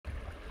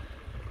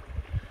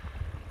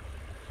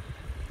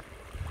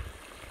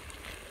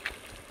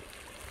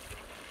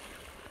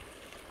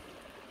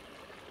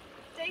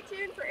Stay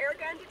tuned for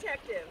Airgun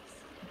Detectives.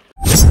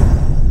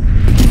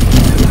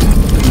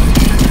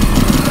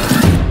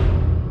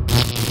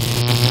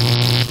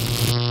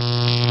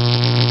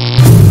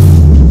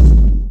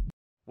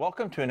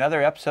 Welcome to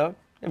another episode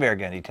of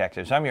Airgun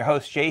Detectives. I'm your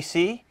host,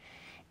 JC,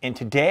 and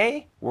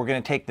today we're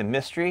going to take the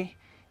mystery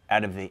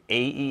out of the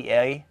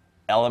AEA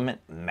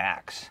Element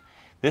Max.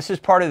 This is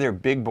part of their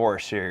Big Bore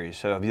series,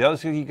 so if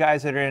those of you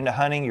guys that are into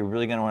hunting, you're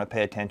really going to want to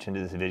pay attention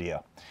to this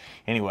video.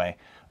 Anyway,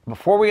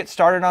 before we get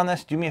started on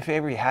this, do me a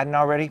favor, if you hadn't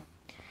already,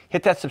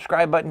 hit that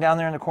subscribe button down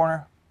there in the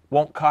corner.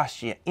 Won't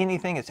cost you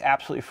anything, it's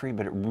absolutely free,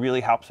 but it really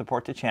helps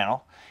support the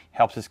channel,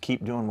 helps us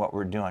keep doing what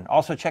we're doing.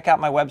 Also, check out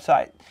my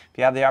website if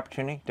you have the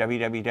opportunity,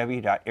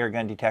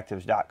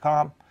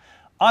 www.airgundetectives.com.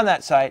 On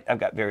that site, I've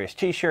got various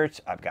t-shirts,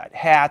 I've got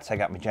hats, I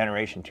got my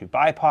Generation 2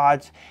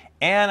 bipods,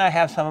 and I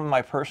have some of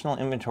my personal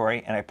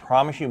inventory, and I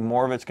promise you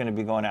more of it's going to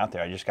be going out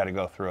there. I just got to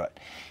go through it.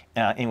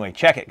 Anyway,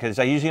 check it, because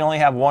I usually only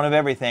have one of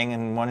everything,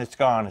 and when it's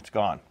gone, it's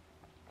gone.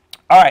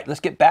 All right, let's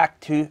get back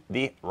to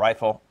the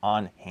rifle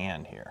on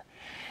hand here.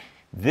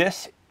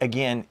 This,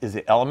 again, is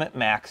the Element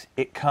Max.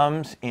 It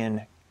comes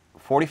in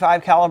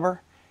 45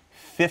 caliber,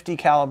 50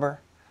 caliber,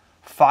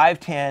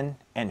 510,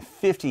 and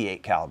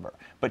 58 caliber.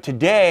 But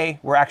today,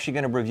 we're actually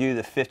going to review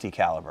the 50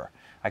 caliber.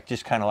 I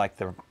just kind of like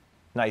the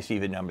nice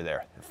even number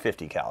there,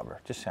 50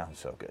 caliber. Just sounds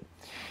so good.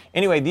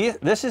 Anyway,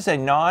 this is a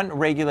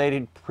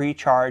non-regulated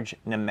pre-charge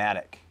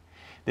pneumatic.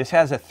 This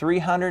has a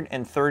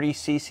 330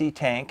 cc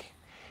tank,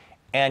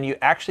 and you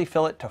actually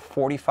fill it to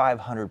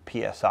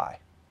 4,500 psi.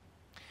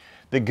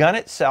 The gun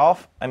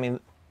itself, I mean,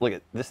 look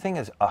at this thing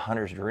is a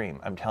hunter's dream.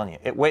 I'm telling you,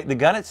 the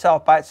gun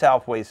itself by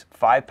itself weighs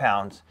 5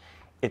 pounds.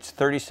 It's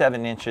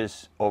 37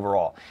 inches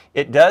overall.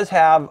 It does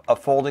have a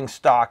folding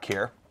stock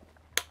here.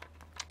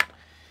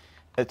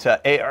 It's an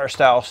AR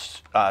style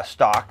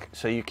stock,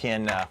 so you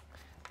can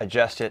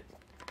adjust it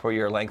for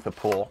your length of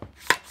pull,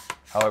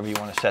 however you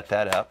want to set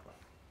that up.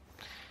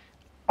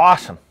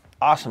 Awesome.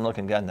 Awesome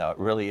looking gun though, it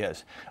really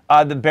is.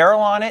 The barrel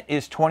on it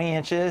is 20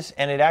 inches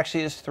and it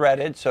actually is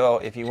threaded, so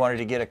if you wanted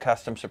to get a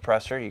custom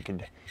suppressor, you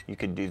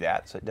could do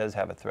that. So it does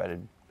have a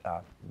threaded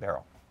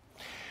barrel.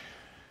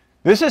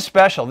 This is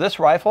special, this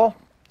rifle.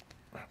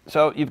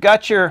 So you've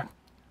got your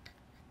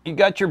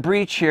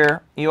breech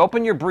here. You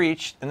open your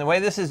breech, and the way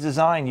this is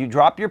designed, you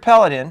drop your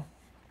pellet in,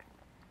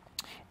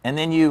 and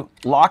then you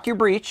lock your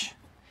breech,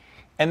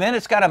 and then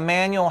it's got a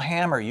manual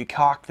hammer. You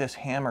cock this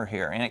hammer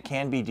here, and it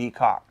can be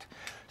decocked.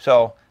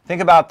 So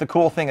think about the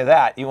cool thing of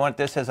that. You want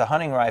this as a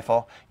hunting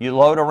rifle. You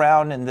load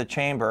around in the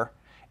chamber,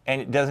 and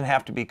it doesn't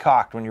have to be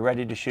cocked. When you're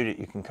ready to shoot it,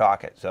 you can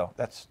cock it. So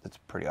that's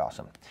pretty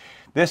awesome.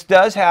 This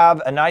does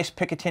have a nice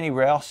Picatinny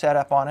rail set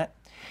up on it.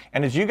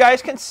 And as you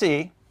guys can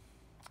see,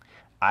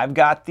 I've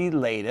got the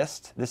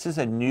latest. This is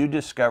a new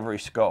Discovery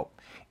scope.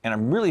 And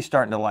I'm really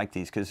starting to like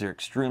these because they're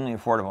extremely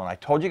affordable. And I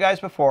told you guys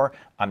before,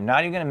 I'm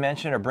not even going to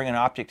mention or bring an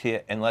optic to you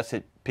unless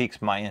it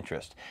piques my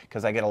interest,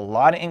 because I get a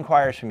lot of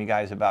inquiries from you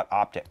guys about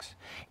optics.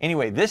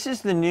 Anyway, this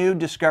is the new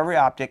Discovery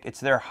optic.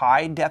 It's their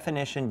high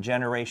definition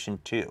Generation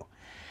 2.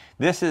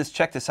 This is,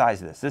 check the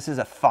size of this. This is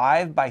a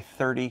 5 by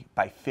 30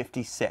 by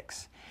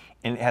 56,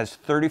 and it has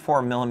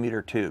 34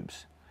 millimeter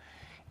tubes.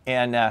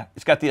 And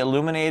it's got the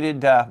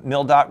illuminated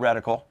mil dot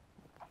reticle,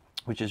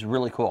 which is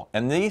really cool.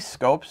 And these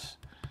scopes,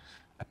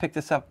 I picked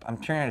this up, I'm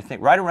trying to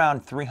think, right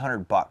around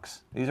 300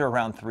 bucks. These are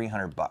around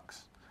 300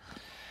 bucks.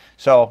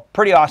 So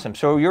pretty awesome.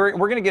 So we're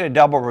going to get a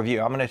double review.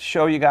 I'm going to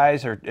show you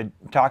guys or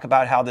talk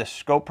about how this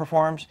scope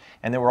performs,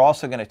 and then we're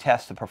also going to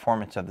test the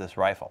performance of this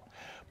rifle.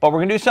 But we're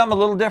going to do something a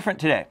little different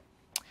today.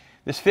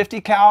 This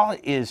 50 cal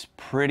is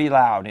pretty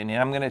loud, and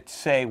I'm going to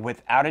say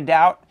without a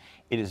doubt,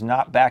 it is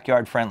not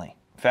backyard friendly.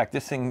 In fact,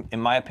 this thing,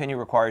 in my opinion,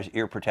 requires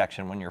ear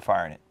protection when you're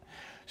firing it.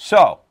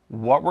 So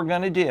what we're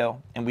going to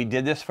do, and we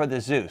did this for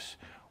the Zeus,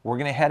 we're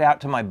going to head out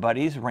to my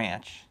buddy's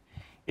ranch.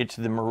 It's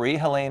the Marie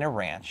Helena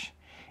Ranch.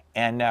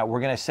 And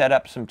we're going to set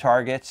up some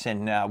targets,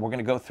 and we're going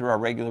to go through our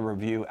regular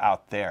review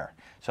out there.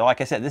 So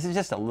like I said, this is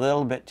just a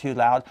little bit too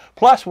loud.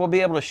 Plus, we'll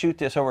be able to shoot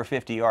this over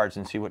 50 yards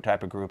and see what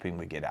type of grouping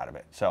we get out of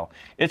it. So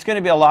it's going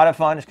to be a lot of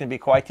fun. It's going to be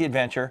quite the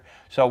adventure.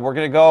 So we're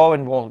going to go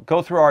and we'll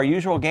go through our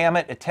usual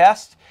gamut of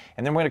tests,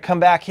 and then we're going to come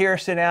back here,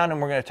 sit down, and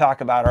we're going to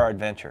talk about our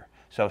adventure.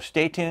 So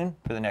stay tuned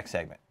for the next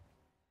segment.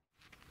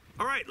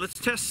 All right, let's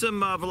test some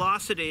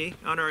velocity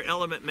on our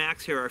Element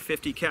Max here, our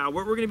 50 cal.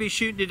 What we're going to be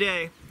shooting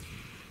today,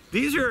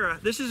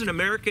 this is an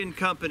American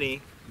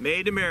company,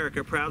 made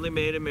America, proudly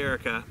made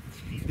America.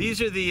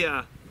 These are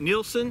the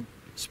Nielsen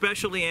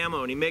Specialty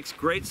Ammo, and he makes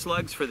great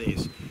slugs for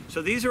these.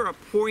 So these are a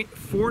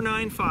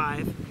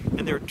 .495,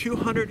 and they're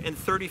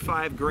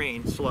 235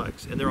 grain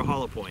slugs, and they're a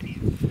hollow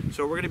point.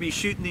 So we're going to be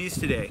shooting these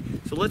today.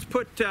 So let's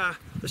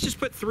just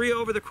put 3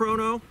 over the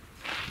chrono,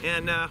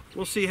 and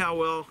we'll see how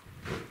well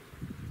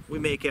we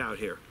make out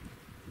here.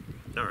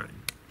 All right.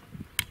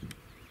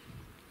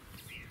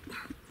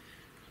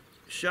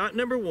 Shot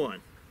number 1.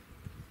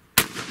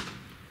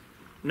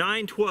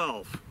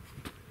 9-12.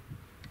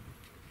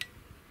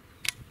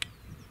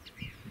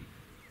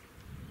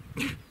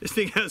 This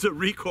thing has a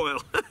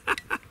recoil.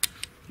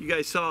 You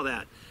guys saw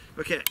that.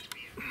 Okay.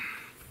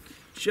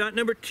 Shot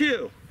number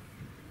 2.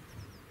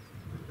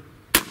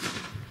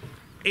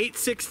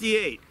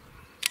 868.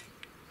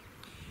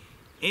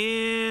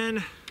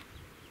 And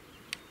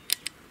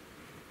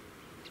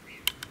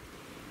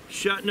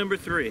shot number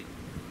 3.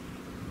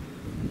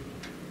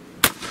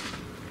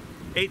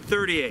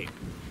 838.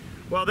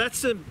 Well, that's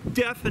some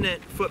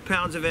definite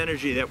foot-pounds of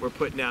energy that we're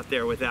putting out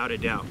there without a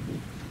doubt.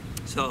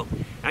 So,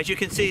 as you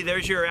can see,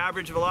 there's your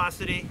average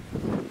velocity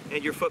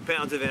and your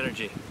foot-pounds of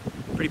energy.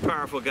 Pretty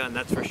powerful gun,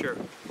 that's for sure.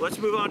 Let's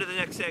move on to the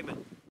next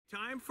segment.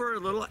 Time for a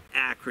little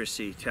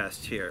accuracy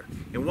test here.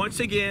 And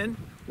once again,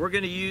 we're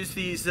going to use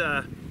these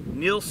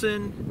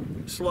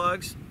Nielsen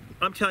slugs.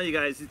 I'm telling you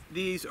guys,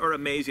 these are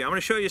amazing. I'm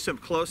going to show you some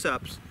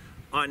close-ups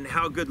on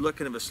how good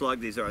looking of a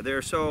slug these are.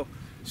 They're so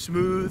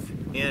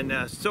smooth,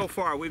 and so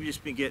far we've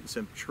just been getting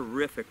some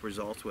terrific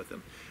results with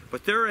them.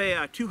 But they're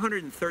a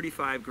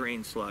 235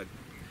 grain slug.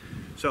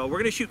 So we're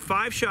going to shoot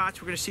 5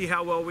 shots. We're going to see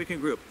how well we can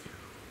group.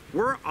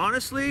 We're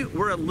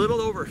a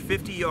little over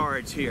 50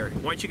 yards here.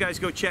 Why don't you guys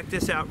go check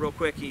this out real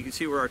quick and you can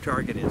see where our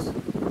target is.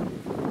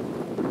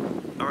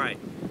 All right,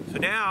 so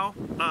now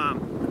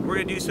we're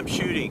going to do some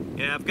shooting,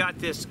 and I've got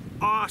this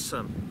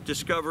awesome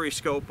Discovery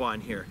scope on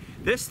here.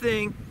 This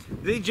thing,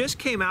 they just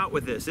came out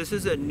with this. This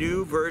is a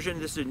new version.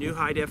 This is a new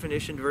high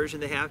definition version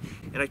they have.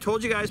 And I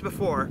told you guys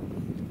before,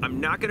 I'm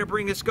not going to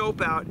bring the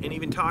scope out and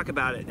even talk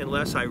about it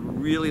unless I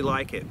really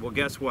like it. Well,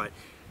 guess what?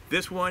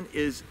 This one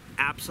is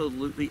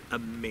absolutely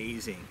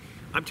amazing.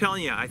 I'm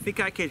telling you, I think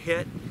I could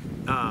hit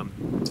a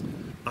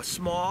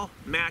small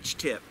match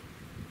tip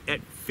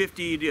at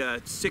 50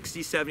 to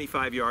 60,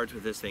 75 yards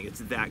with this thing. It's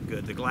that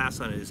good. The glass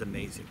on it is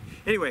amazing.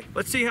 Anyway,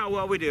 let's see how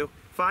well we do.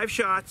 5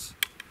 shots.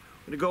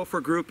 I'm gonna go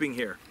for grouping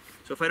here.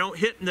 So if I don't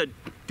hit in the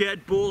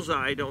dead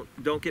bullseye,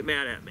 don't get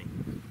mad at me.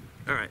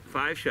 All right,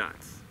 5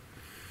 shots.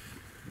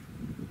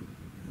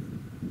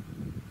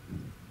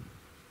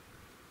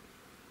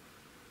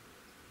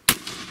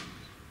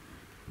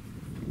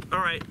 All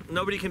right,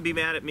 nobody can be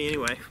mad at me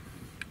anyway.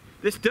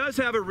 This does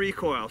have a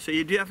recoil, so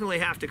you definitely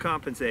have to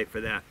compensate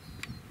for that.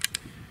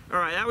 All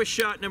right, that was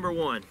shot number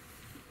 1.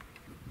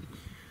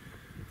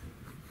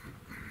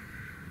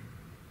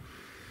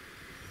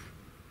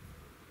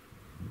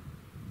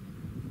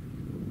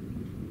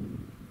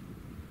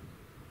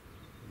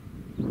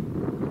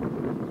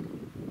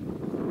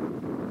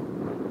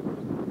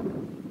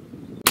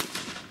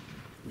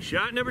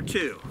 Shot number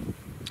 2.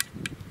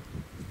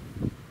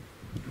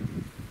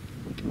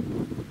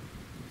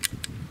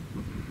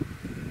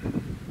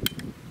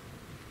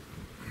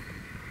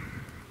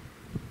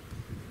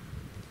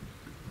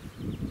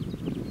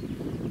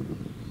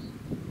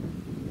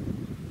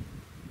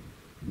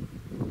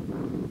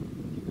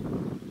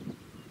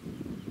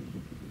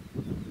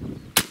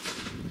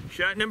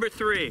 Shot number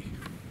 3.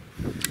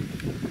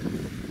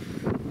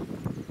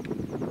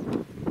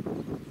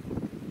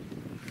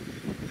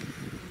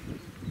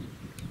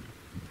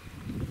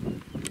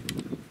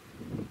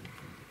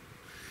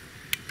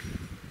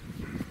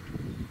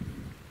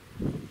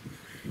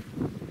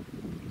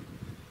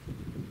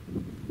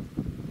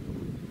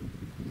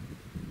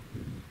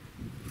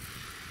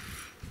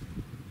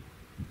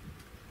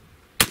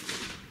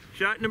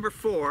 Shot number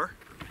 4.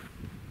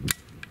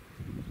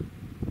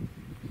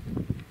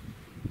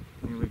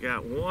 And we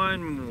got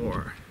one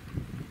more.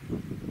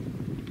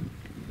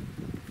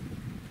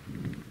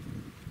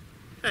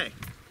 Hey,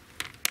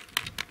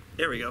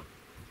 there we go.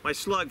 My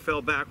slug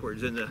fell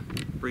backwards in the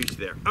breech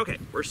there. Okay,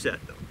 we're set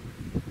though.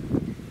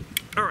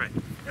 All right,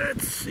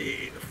 let's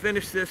see,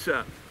 finish this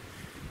up.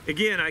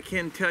 Again, I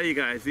can tell you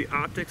guys, the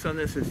optics on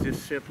this is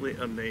just simply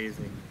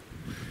amazing.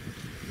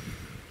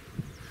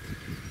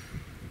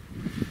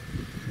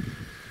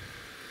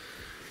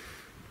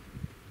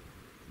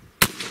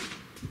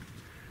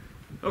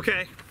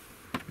 Okay,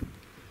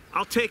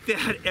 I'll take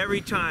that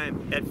every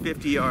time at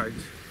 50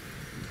 yards.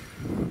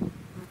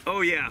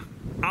 Oh yeah,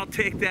 I'll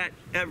take that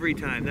every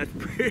time. That's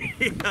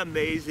pretty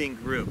amazing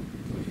group.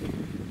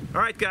 All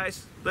right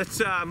guys,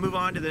 let's move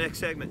on to the next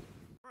segment.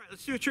 All right,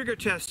 let's do a trigger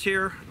test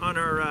here on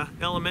our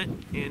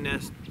element and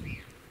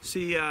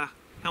see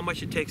how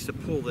much it takes to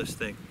pull this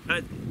thing.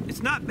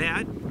 It's not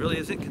bad, really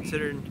isn't,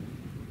 considering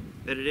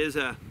that it is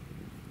a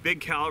big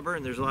caliber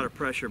and there's a lot of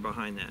pressure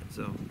behind that.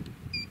 So,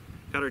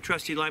 got our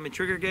trusty Lyman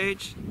trigger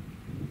gauge.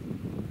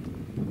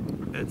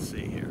 Let's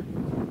see here.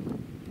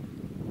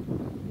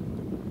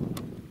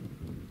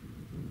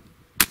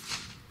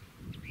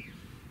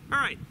 All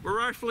right, we're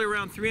roughly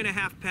around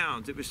 3.5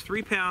 pounds. It was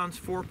 3 pounds,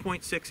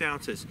 4.6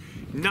 ounces.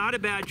 Not a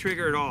bad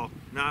trigger at all,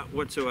 not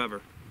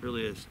whatsoever,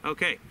 really is.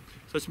 Okay,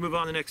 so let's move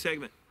on to the next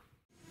segment.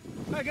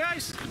 Hi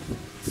guys,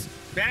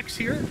 Max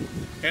here.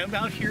 I'm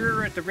out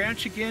here at the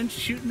ranch again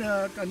shooting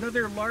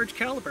another large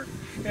caliber.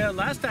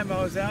 Last time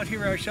I was out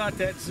here I shot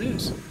that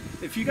Zeus.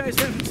 If you guys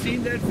haven't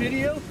seen that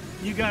video,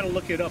 you got to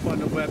look it up on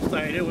the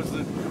website. It was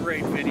a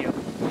great video.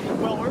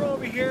 Well, we're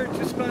over here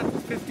just about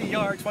 50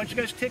 yards. Why don't you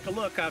guys take a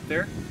look out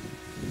there.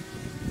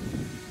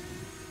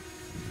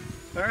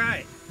 All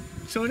right,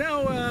 So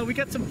now we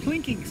got some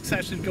plinking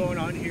session going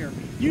on here.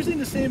 Using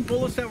the same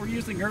bullets that we're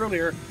using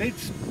earlier,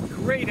 it's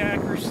great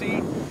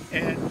accuracy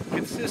and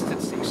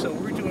consistency, so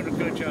we're doing a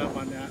good job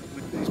on that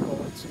with these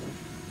bullets.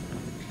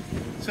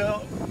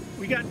 So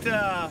we got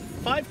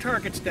 5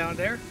 targets down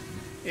there,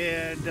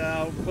 and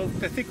I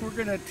think we're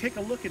going to take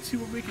a look and see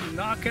what we can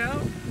knock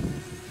out.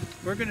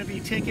 We're going to be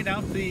taking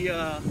out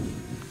the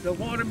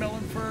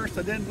watermelon first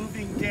and then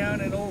moving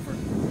down and over,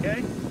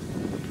 okay?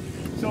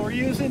 So we're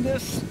using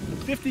this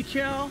 50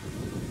 cal.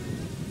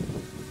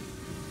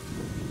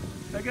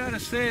 I gotta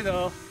say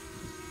though,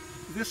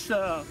 this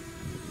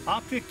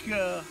optic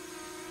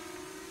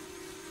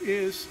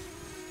is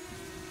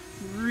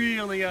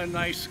really a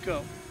nice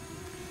scope.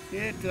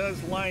 It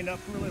does line up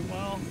really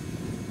well.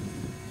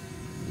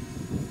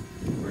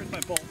 Where's my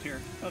bolt here?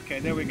 Okay,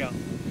 there we go.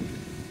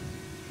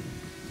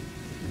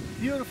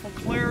 Beautiful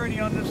clarity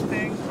on this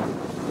thing.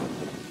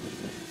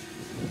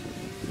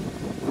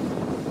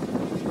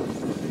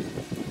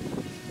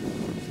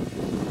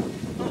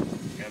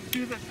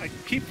 I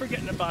keep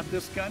forgetting about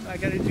this gun. I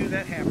gotta do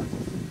that hammer.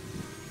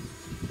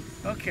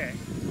 Okay.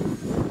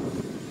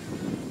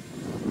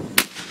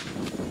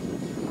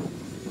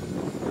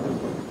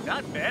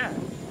 Not bad.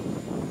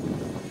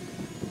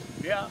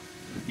 Yeah.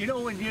 You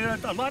know,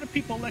 a lot of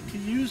people like to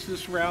use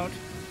this round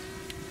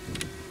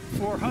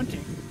for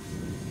hunting.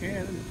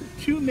 And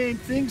the 2 main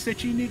things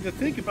that you need to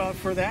think about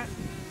for that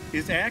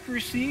is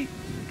accuracy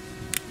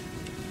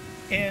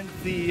and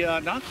the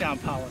knockdown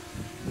power.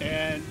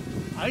 And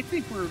I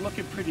think we're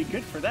looking pretty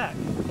good for that.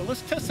 But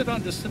let's test it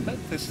on the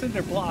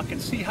cinder block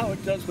and see how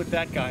it does with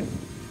that guy.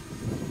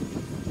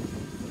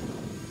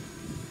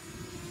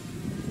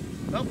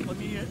 Well, let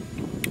me...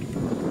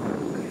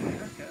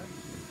 okay.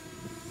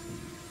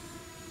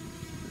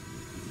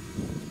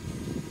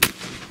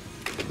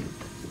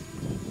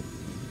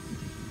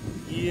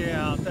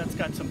 Yeah, that's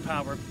got some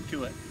power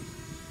to it.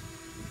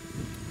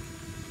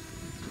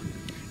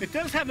 It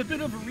does have a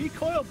bit of a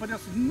recoil, but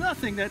it's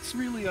nothing that's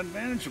really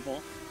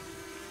unmanageable.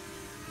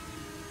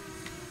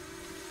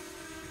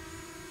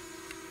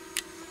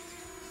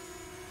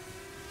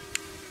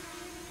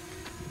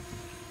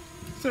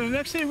 So the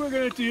next thing we're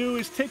going to do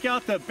is take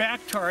out the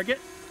back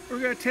target. We're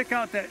going to take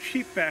out that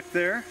sheep back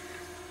there.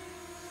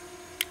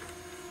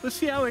 Let's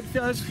see how it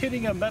does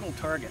hitting a metal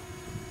target.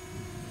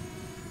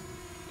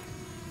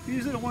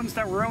 These are the ones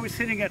that we're always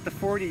hitting at the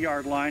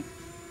 40-yard line.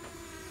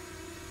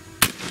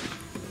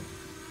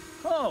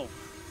 Oh!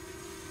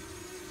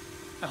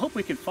 I hope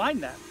we can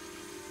find that.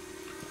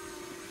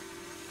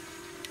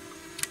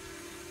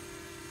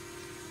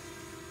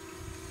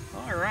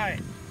 All right.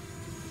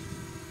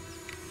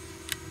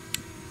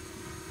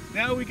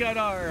 Now we got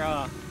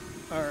our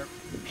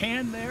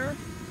pan there.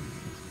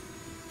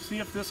 See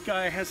if this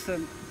guy has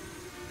some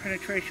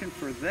penetration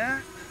for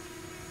that.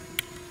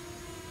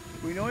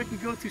 We know it can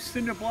go through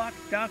cinder block.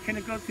 Now can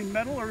it go through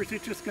metal, or is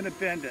it just going to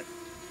bend it?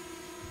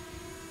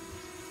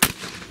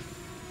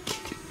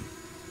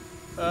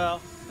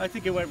 I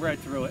think it went right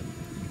through it.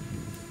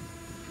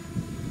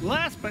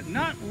 Last but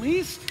not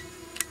least,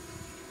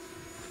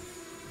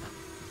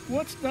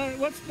 what's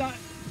not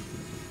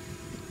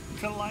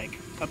to like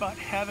about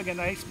having a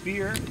nice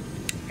beer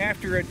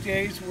after a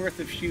day's worth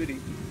of shooting?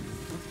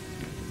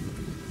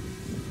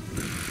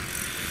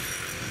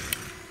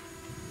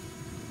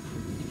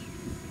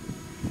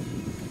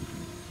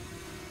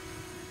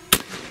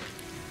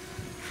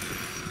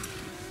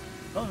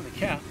 Holy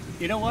cow.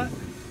 You know what?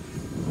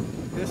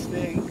 This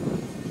thing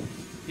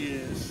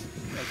is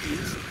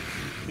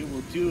it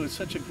will do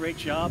such a great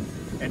job,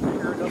 and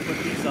paired up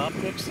with these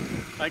optics,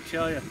 I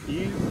tell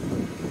you,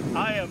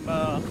 I am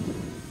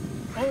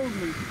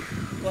only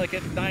like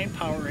at 9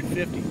 power at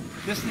 50.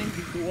 This thing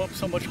can go up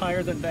so much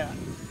higher than that.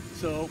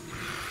 So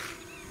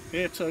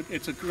it's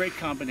a great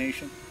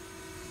combination.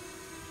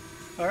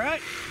 All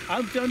right,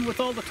 I'm done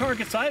with all the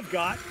targets I've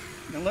got,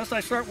 unless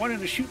I start wanting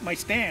to shoot my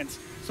stands.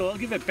 So I'll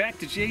give it back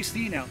to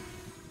JC now.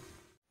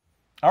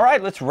 All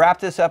right, let's wrap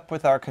this up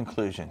with our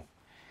conclusion.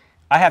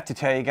 I have to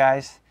tell you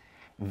guys,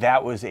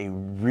 that was a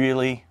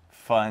really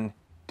fun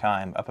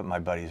time up at my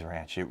buddy's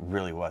ranch. It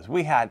really was.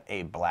 We had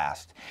a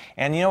blast.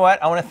 And you know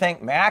what? I want to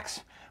thank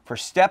Max for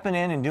stepping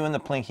in and doing the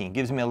plinking. It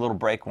gives me a little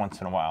break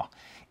once in a while.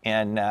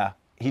 And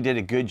he did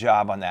a good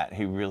job on that.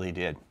 He really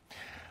did.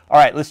 All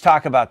right, let's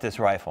talk about this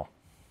rifle.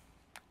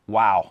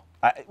 Wow.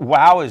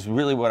 Wow is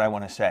really what I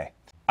want to say.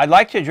 I'd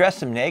like to address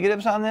some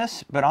negatives on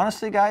this, but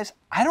honestly, guys,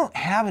 I don't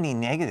have any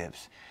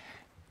negatives.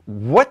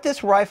 What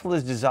this rifle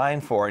is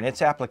designed for and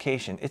its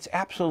application, it's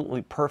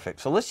absolutely perfect.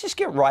 So let's just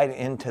get right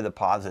into the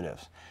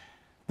positives.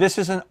 This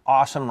is an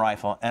awesome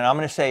rifle, and I'm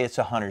going to say it's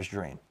a hunter's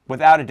dream.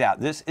 Without a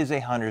doubt, this is a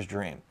hunter's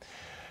dream.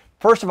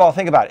 First of all,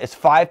 think about it. It's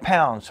 5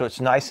 pounds, so it's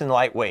nice and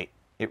lightweight.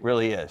 It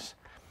really is.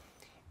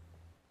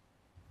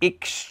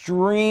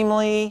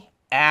 Extremely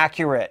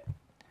accurate.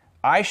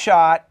 I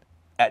shot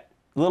at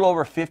a little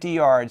over 50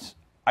 yards.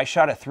 I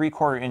shot a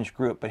 3/4 inch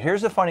group, but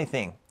here's the funny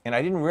thing, and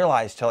I didn't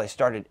realize till I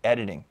started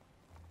editing.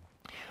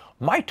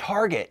 My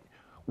target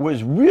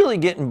was really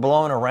getting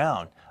blown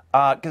around.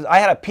 because I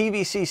had a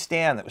PVC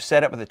stand that was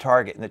set up with the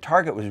target, and the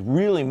target was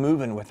really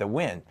moving with the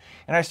wind.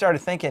 And I started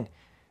thinking,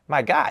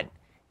 my God,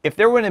 if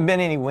there wouldn't have been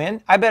any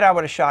wind, I bet I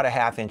would have shot a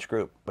 1/2-inch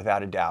group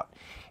without a doubt.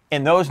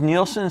 And those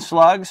Nielsen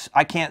slugs,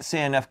 I can't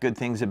say enough good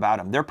things about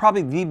them. They're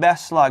probably the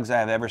best slugs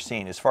I've ever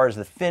seen. As far as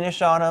the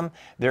finish on them,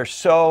 they're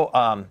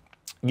so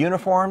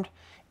uniformed,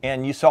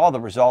 and you saw the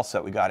results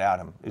that we got out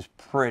of them. It was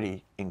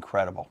pretty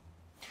incredible.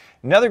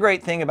 Another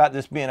great thing about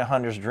this being a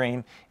hunter's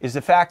dream is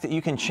the fact that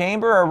you can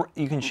chamber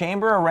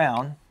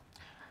around,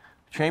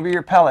 chamber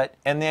your pellet,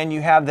 and then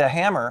you have the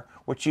hammer,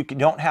 which you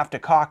don't have to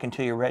cock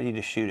until you're ready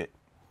to shoot it.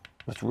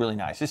 It's really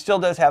nice. It still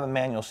does have a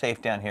manual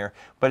safe down here,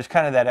 but it's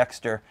kind of that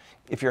extra,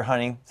 if you're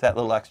hunting, it's that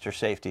little extra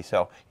safety.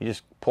 So you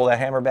just pull that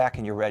hammer back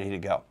and you're ready to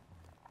go.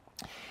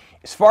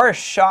 As far as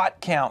shot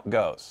count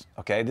goes,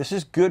 okay, this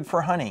is good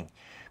for hunting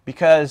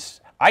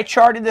because I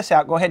charted this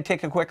out. Go ahead and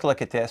take a quick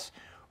look at this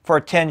for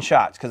 10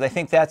 shots because I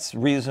think that's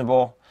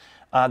reasonable.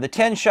 The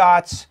 10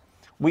 shots,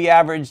 we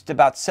averaged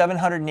about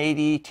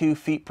 782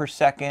 feet per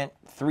second,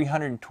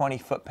 320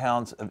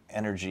 foot-pounds of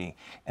energy,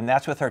 and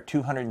that's with our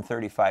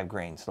 235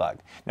 grain slug.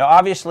 Now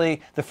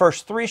obviously the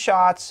first 3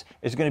 shots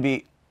is going to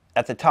be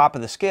at the top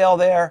of the scale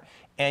there,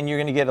 and you're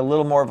going to get a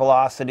little more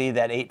velocity,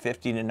 that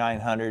 850 to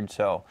 900.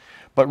 So,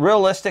 but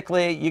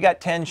realistically you got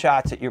 10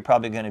 shots that you're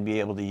probably going to be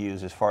able to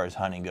use as far as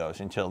hunting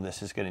goes until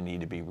this is going to need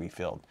to be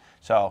refilled.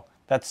 So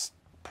that's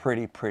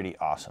pretty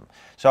awesome.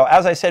 So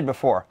as I said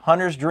before,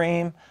 hunter's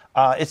dream.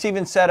 It's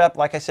even set up,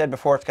 like I said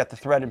before, it's got the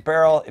threaded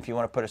barrel. If you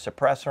want to put a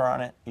suppressor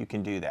on it, you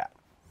can do that.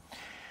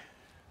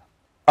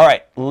 All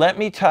right, let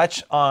me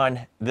touch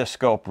on the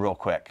scope real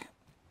quick.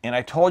 And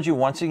I told you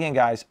once again,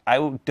 guys, I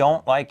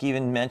don't like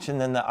even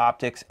mentioning the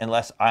optics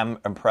unless I'm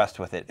impressed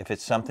with it, if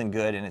it's something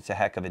good and it's a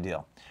heck of a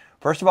deal.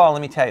 First of all,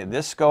 let me tell you,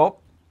 this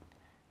scope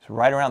is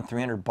right around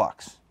 300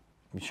 bucks.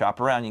 You shop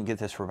around, you can get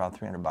this for about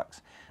 300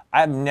 bucks.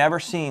 I've never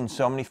seen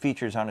so many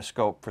features on a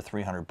scope for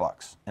 300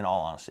 bucks, in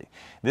all honesty.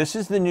 This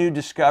is the new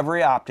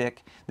Discovery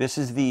optic. This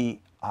is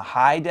the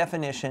high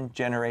definition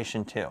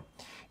Generation 2.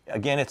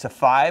 Again, it's a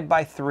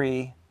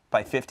 5x3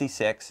 by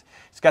 56.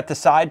 It's got the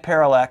side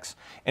parallax.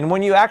 And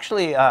when you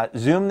actually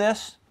zoom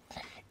this,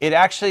 it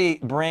actually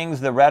brings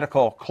the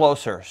reticle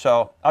closer.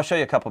 So I'll show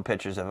you a couple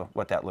pictures of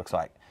what that looks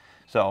like.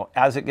 So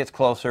as it gets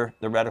closer,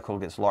 the reticle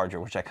gets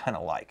larger, which I kind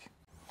of like.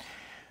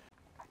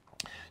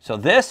 So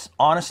this,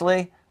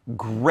 honestly,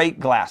 great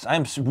glass.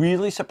 I'm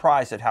really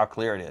surprised at how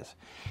clear it is.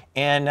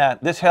 And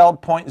this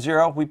held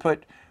 0.0. We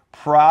put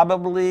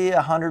probably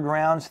 100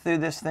 rounds through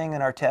this thing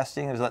in our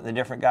testing. I was letting the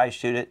different guys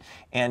shoot it,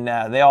 and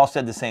they all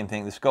said the same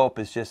thing. The scope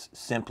is just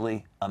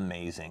simply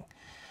amazing.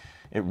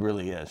 It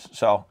really is.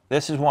 So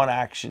this is one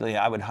actually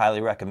I would highly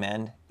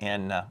recommend,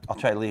 and I'll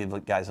try to leave the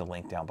guys a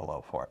link down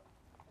below for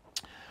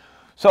it.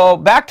 So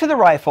back to the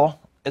rifle,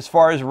 as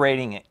far as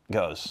rating it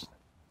goes.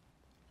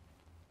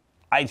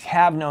 I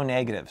have no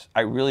negatives.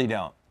 I really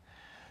don't.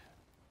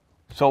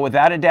 So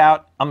without a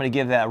doubt, I'm going to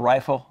give that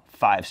rifle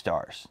 5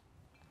 stars.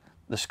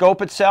 The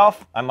scope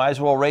itself, I might as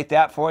well rate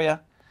that for you.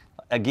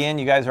 Again,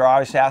 you guys are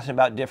always asking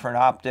about different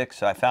optics,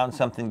 so I found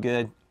something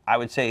good. I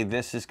would say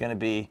this is going to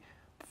be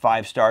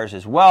 5 stars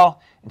as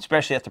well,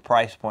 especially at the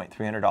price point,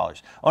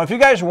 $300. Oh, if you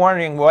guys are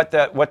wondering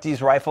what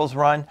these rifles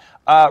run,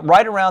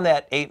 right around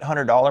that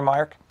 $800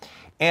 mark.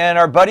 And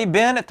our buddy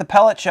Ben at the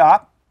pellet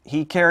shop,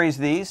 he carries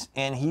these,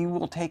 and he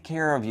will take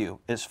care of you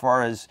as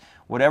far as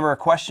whatever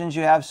questions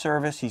you have,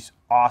 service. He's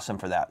awesome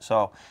for that.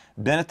 So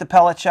Ben at the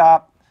pellet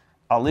shop,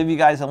 I'll leave you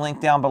guys a link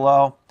down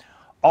below.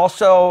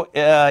 Also,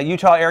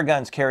 Utah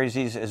Airguns carries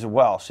these as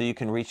well, so you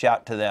can reach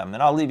out to them.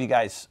 And I'll leave you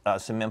guys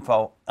some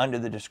info under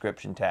the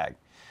description tag.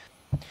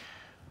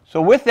 So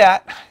with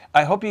that,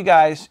 I hope you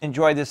guys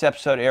enjoyed this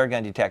episode of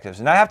Airgun Detectives.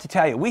 And I have to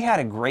tell you, we had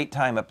a great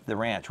time up at the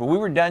ranch. When we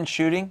were done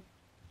shooting,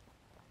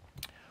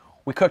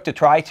 we cooked a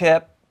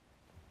tri-tip,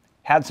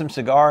 had some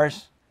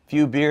cigars, a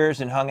few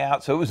beers, and hung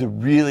out. So it was a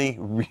really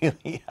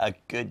a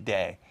good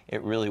day.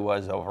 It really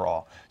was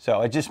overall.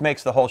 So it just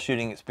makes the whole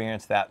shooting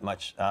experience that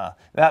much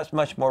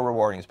more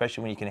rewarding,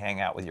 especially when you can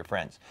hang out with your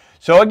friends.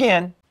 So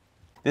again,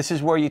 this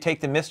is where you take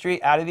the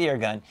mystery out of the air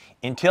gun.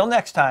 Until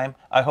next time,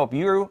 I hope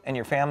you and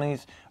your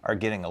families are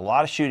getting a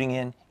lot of shooting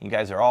in. You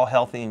guys are all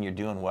healthy and you're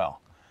doing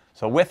well.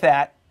 So with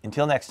that,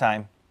 until next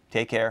time,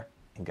 take care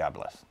and God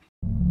bless.